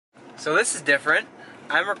So this is different.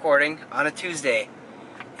 I'm recording on a Tuesday,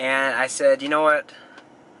 and I said, you know what?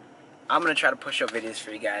 I'm gonna try to push out videos for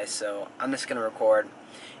you guys, so I'm just gonna record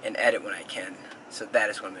and edit when I can. So that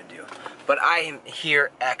is what I'm gonna do. But I am here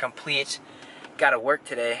at Complete. Gotta work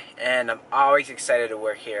today, and I'm always excited to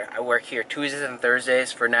work here. I work here Tuesdays and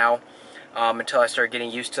Thursdays for now, until I start getting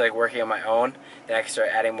used to like working on my own. Then I can start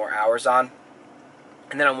adding more hours on,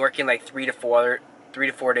 and then I'm working like 3 to 4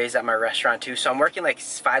 days at my restaurant too. So I'm working like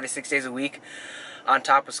 5 to 6 days a week on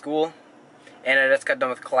top of school. And I just got done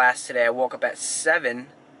with class today. I woke up at 7,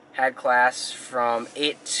 had class from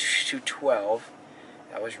 8 to 12.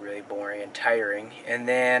 That was really boring and tiring. And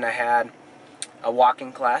then I had a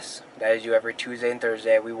walking class that I do every Tuesday and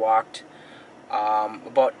Thursday. We walked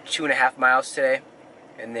about 2.5 miles today.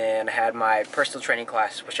 And then I had my personal training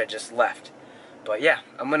class, which I just left. But yeah,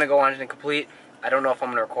 I'm gonna go on to Complete. I don't know if I'm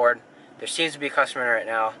gonna record. There seems to be a customer right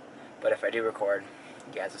now, but if I do record,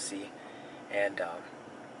 you guys will see. And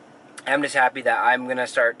I'm just happy that I'm gonna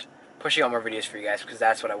start pushing out more videos for you guys, because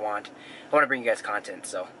that's what I want. I want to bring you guys content,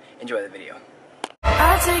 so enjoy the video.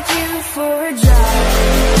 I'll take you for a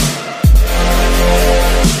drive.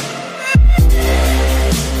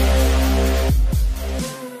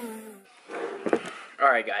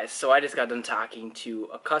 Alright guys, so I just got done talking to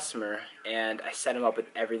a customer, and I set him up with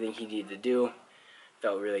everything he needed to do.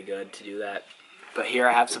 Felt really good to do that. But here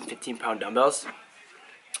I have some 15-pound dumbbells,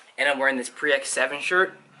 and I'm wearing this Pre-X7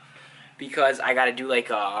 shirt because I gotta do like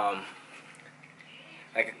a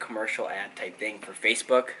commercial ad type thing for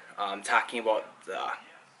Facebook, talking about the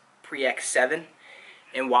Pre-X7.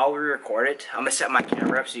 And while we record it, I'm gonna set my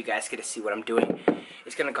camera up so you guys get to see what I'm doing.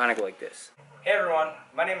 It's gonna kind of go like this. Hey everyone,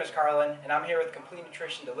 my name is Carlin, and I'm here with Complete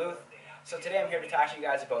Nutrition Duluth. So today I'm here to talk to you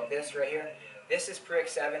guys about this right here. This is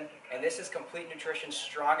Pre-X7, and this is Complete Nutrition's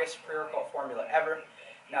strongest pre-workout formula ever.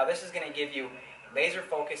 Now this is going to give you laser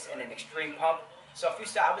focus and an extreme pump. So if you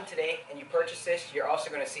stop in today and you purchase this, you're also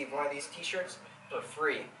going to see one of these t-shirts for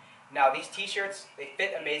free. Now these t-shirts, they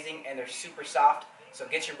fit amazing and they're super soft, so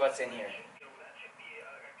get your butts in here.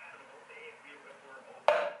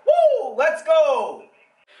 Woo! Let's go!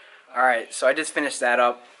 Alright, so I just finished that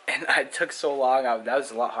up, and it took so long. That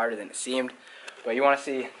was a lot harder than it seemed. But you want to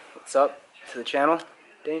see what's up to the channel,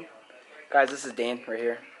 Dane? Guys, this is Dane right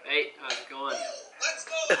here. Hey, how's it going? Let's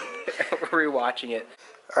go! We're rewatching it.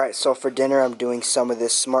 Alright, so for dinner I'm doing some of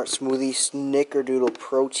this Smart Smoothie Snickerdoodle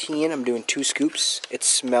protein. I'm doing 2 scoops. It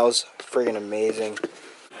smells friggin' amazing.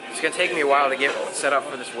 It's going to take me a while to get set up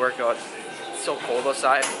for this workout. It's so cold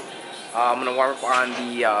outside. I'm going to warm up on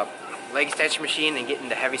the leg extension machine and get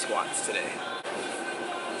into heavy squats today.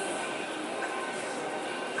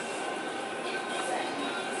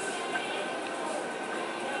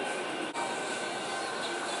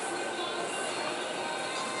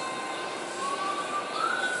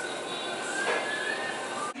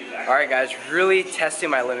 Alright guys, really testing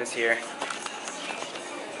my limits here.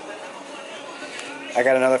 I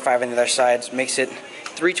got another 5 on the other side. Makes it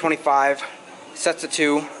 325, sets of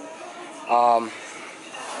 2.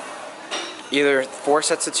 Either 4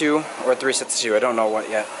 sets of 2 or 3 sets of 2. I don't know what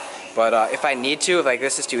yet. But if I need to, if like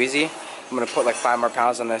this is too easy, I'm gonna put like 5 more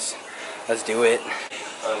pounds on this. Let's do it.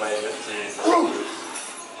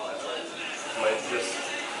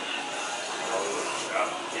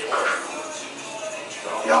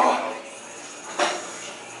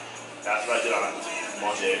 That's what I did on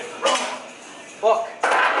Monday. Fuck.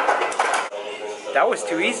 That was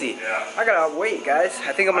too easy. I gotta wait, guys.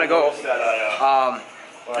 I think I'm gonna go. I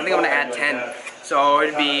think I'm gonna add 10. So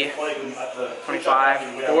it'd be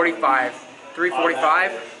 25, 45,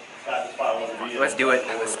 345. Let's do it.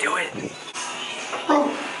 Let's do it.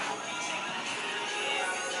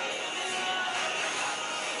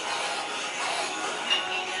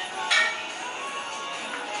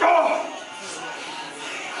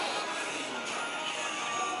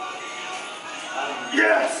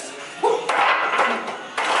 Yes!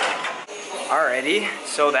 Alrighty,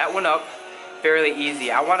 so that went up fairly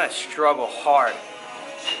easy. I want to struggle hard.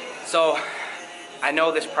 So I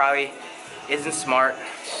know this probably isn't smart,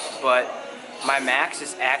 but my max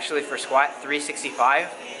is actually for squat 365.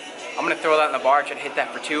 I'm going to throw that in the bar, try to hit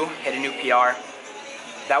that for 2, hit a new PR.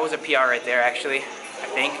 That was a PR right there actually, I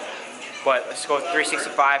think. But let's go with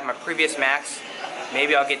 365, my previous max.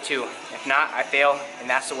 Maybe I'll get 2. If not, I fail, and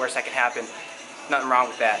that's the worst that can happen. Nothing wrong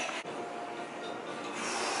with that.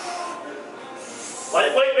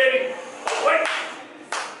 Wait, baby! Wait!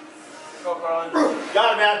 Go, Carlin.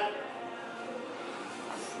 Got it, man.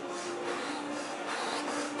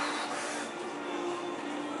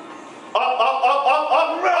 Up!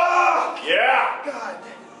 Yeah! God.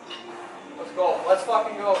 Let's go. Let's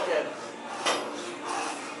fucking go, kid.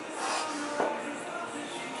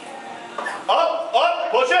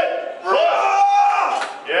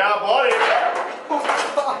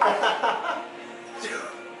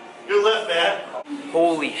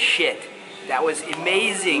 shit. That was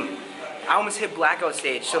amazing. I almost hit blackout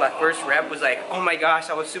stage, so that first rep was like, oh my gosh,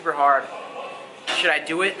 that was super hard. Should I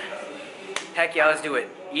do it? Heck yeah, let's do it.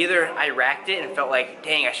 Either I racked it and felt like,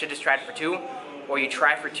 dang, I should just tried for 2, or you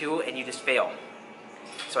try for 2 and you just fail.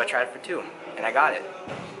 So I tried for 2, and I got it.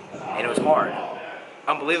 And it was hard.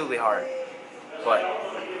 Unbelievably hard. But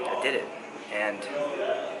I did it. And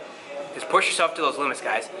just push yourself to those limits,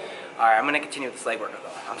 guys. Alright, I'm going to continue with this leg workout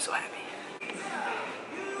though. I'm so happy.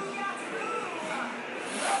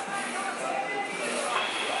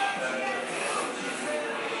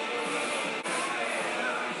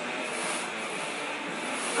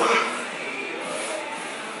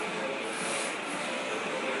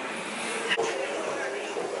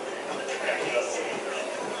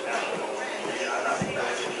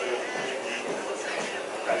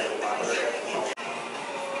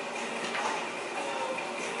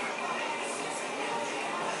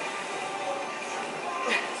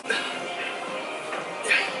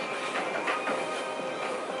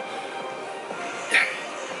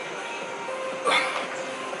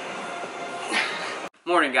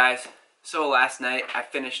 Morning, guys. So last night I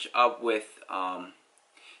finished up with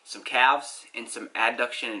some calves and some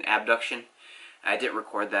adduction and abduction. I didn't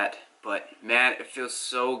record that, but man, it feels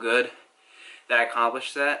so good that I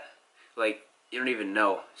accomplished that. Like, you don't even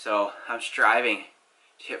know. So I'm striving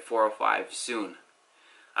to hit 405 soon.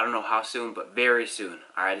 I don't know how soon, but very soon.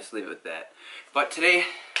 Alright, just leave it with that. But today,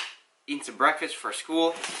 eating some breakfast for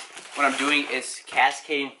school. What I'm doing is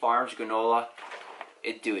Cascading Farms granola.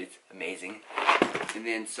 Dude, it's amazing. And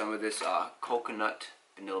then some of this coconut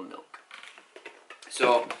vanilla milk.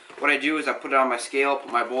 So what I do is I put it on my scale,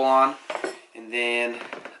 put my bowl on, and then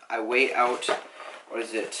I weigh out, what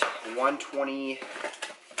is it,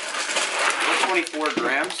 124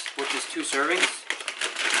 grams, which is 2 servings.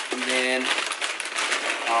 And then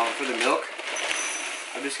for the milk,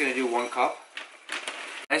 I'm just going to do 1 cup.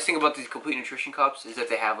 The nice thing about these Complete Nutrition cups is that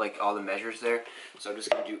they have like all the measures there. So I'm just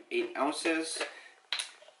going to do 8 ounces.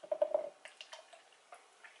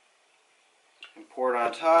 And pour it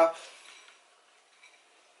on top.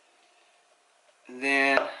 And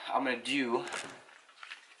then I'm going to do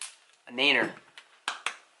a nanner.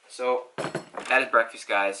 So that is breakfast,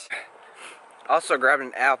 guys. Also grabbed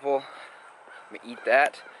an apple. I'm going to eat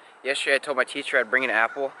that. Yesterday I told my teacher I'd bring an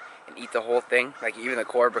apple and eat the whole thing, like even the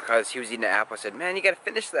core, because he was eating an apple. I said, man, you got to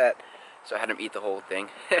finish that. So I had him eat the whole thing.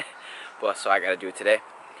 But so I got to do it today.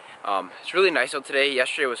 It's really nice out today.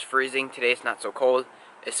 Yesterday was freezing. Today it's not so cold.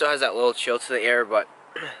 It still has that little chill to the air, but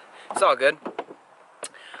it's all good.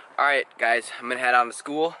 Alright, guys, I'm going to head on to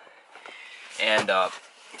school. And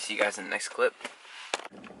see you guys in the next clip.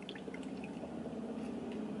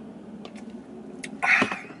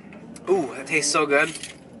 Ooh, that tastes so good.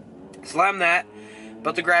 Slam that.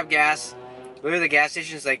 About to grab gas. Literally the gas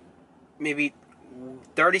station is like maybe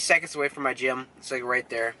 30 seconds away from my gym. It's like right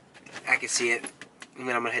there. I can see it. And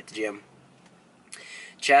then I'm going to hit the gym.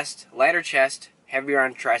 Chest, lighter chest, heavier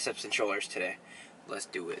on triceps and shoulders today. Let's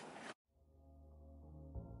do it.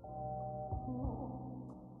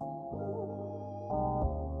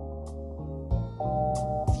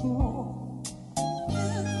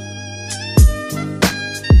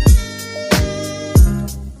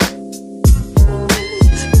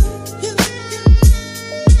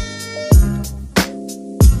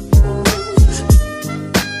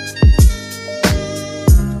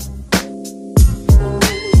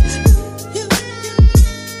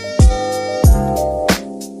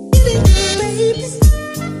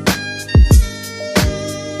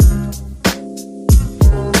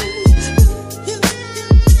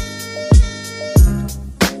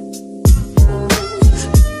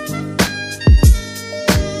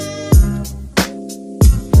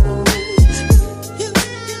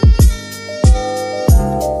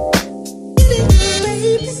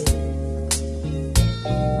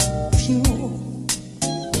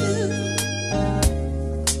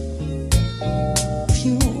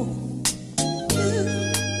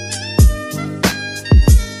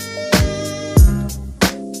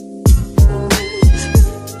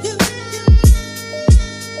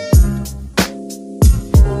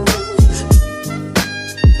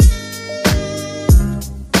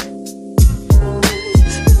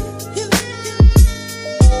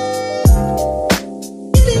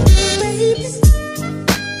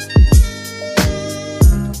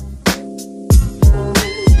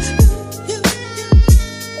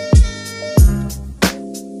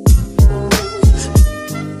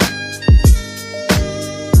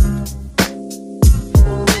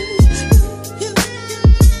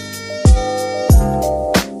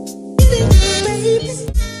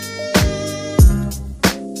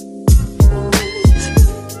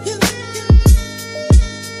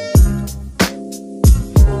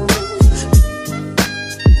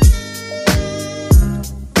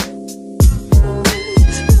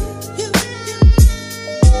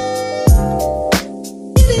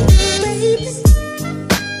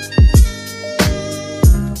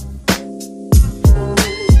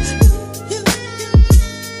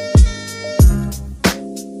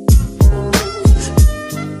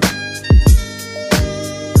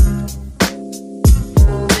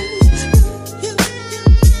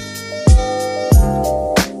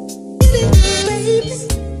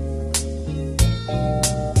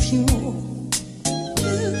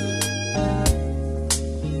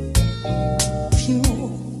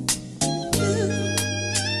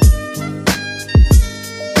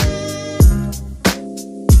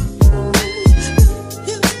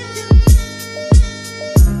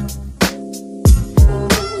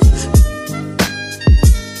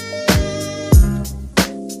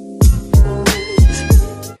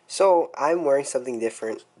 So I'm wearing something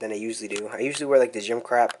different than I usually do. I usually wear like the gym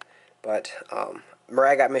crap, but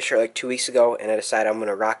Mariah got me a shirt like 2 weeks ago, and I decided I'm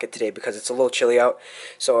gonna rock it today because it's a little chilly out.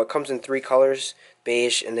 So it comes in 3 colors: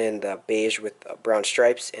 beige, and then the beige with brown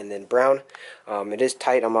stripes, and then brown. It is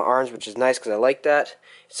tight on my arms, which is nice because I like that.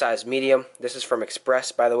 It's size medium. This is from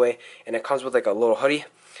Express, by the way, and it comes with like a little hoodie.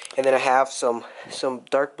 And then I have some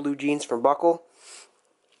dark blue jeans from Buckle,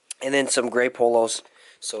 and then some gray polos.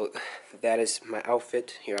 So that is my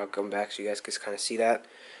outfit. Here, I'll come back so you guys can kind of see that.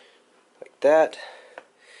 Like that.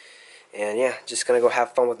 And yeah, just going to go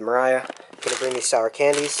have fun with Mariah. I'm going to bring these sour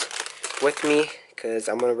candies with me because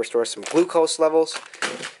I'm going to restore some glucose levels,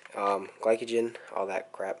 glycogen, all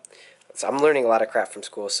that crap. So I'm learning a lot of crap from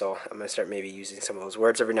school, so I'm going to start maybe using some of those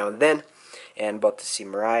words every now and then. And about to see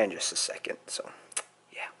Mariah in just a second, so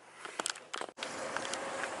yeah.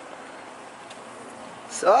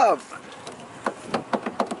 What's up?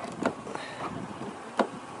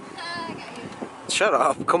 Shut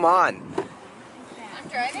up, come on. I'm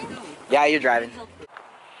driving? Yeah, you're driving.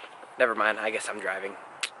 Never mind, I guess I'm driving.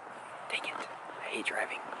 Dang it, I hate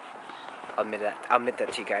driving. I'll admit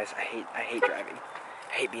that to you guys. I hate driving.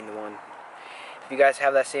 I hate being the one. If you guys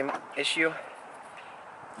have that same issue,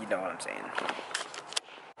 you know what I'm saying.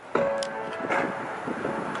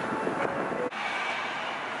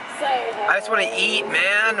 I just want to eat,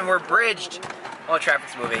 man. We're bridged. Oh,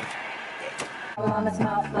 traffic's moving. What are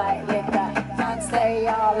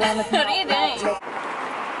you doing?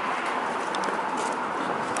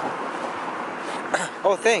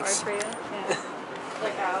 Oh, thanks. For you? Yeah.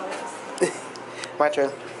 Like Alex. My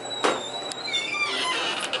turn.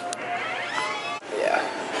 Yeah.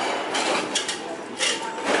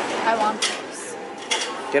 I want those.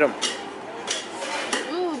 Get them.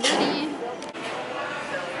 Ooh, goody.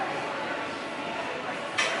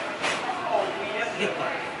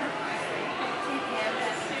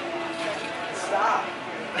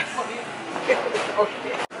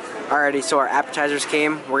 Alrighty, so our appetizers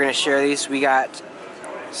came. We're gonna share these. We got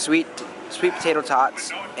sweet potato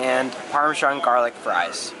tots and Parmesan garlic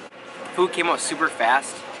fries. Food came out super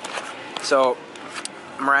fast. So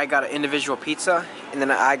Mariah got an individual pizza, and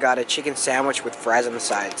then I got a chicken sandwich with fries on the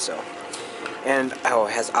side. So, and oh,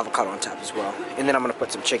 it has avocado on top as well. And then I'm gonna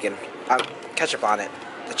put some chicken, ketchup on it.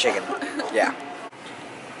 The chicken, yeah.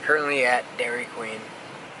 Currently at Dairy Queen.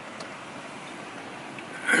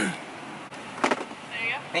 There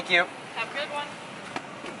you go. Thank you. Have a good one.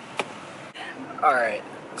 Alright,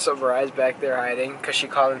 so Mariah's back there hiding because she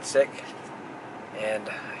called in sick and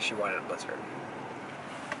she wanted a blizzard.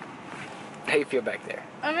 How you feel back there?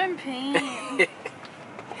 I'm in pain.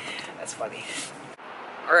 That's funny.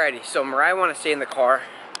 Alrighty, so Mariah wanted to stay in the car,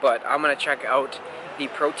 but I'm going to check out the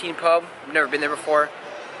Protein Pub. I've never been there before,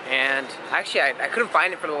 and actually I couldn't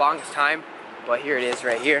find it for the longest time, but here it is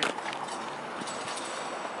right here.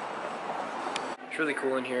 It's really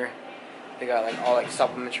cool in here. They got like all like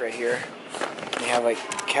supplements right here. They have like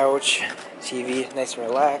couch, TV, nice and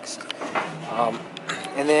relaxed.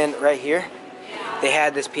 And then right here, they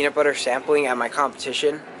had this peanut butter sampling at my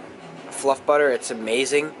competition. Fluff butter, it's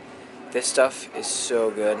amazing. This stuff is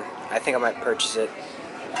so good. I think I might purchase it.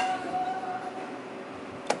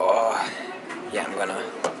 Oh, yeah, I'm gonna.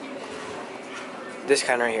 This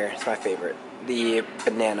kind right here, it's my favorite. The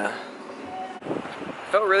banana.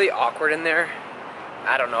 Felt really awkward in there.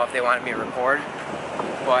 I don't know if they wanted me to record,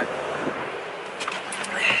 but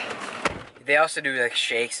they also do like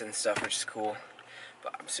shakes and stuff, which is cool.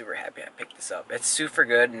 But I'm super happy I picked this up. It's super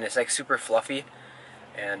good and it's like super fluffy.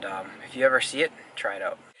 And if you ever see it, try it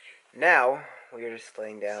out. Now we are just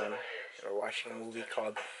laying down and we're watching a movie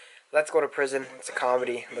called Let's Go to Prison. It's a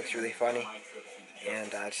comedy. It looks really funny. And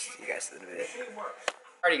just see you guys in a minute.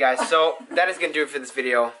 Alrighty guys, so that is gonna do it for this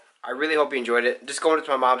video. I really hope you enjoyed it. Just going to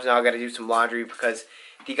my mom's now. I got to do some laundry because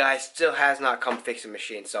the guy still has not come fix the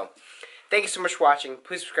machine. So, thank you so much for watching.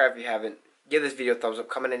 Please subscribe if you haven't. Give this video a thumbs up.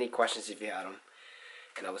 Comment any questions if you had them.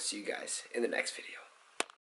 And I will see you guys in the next video.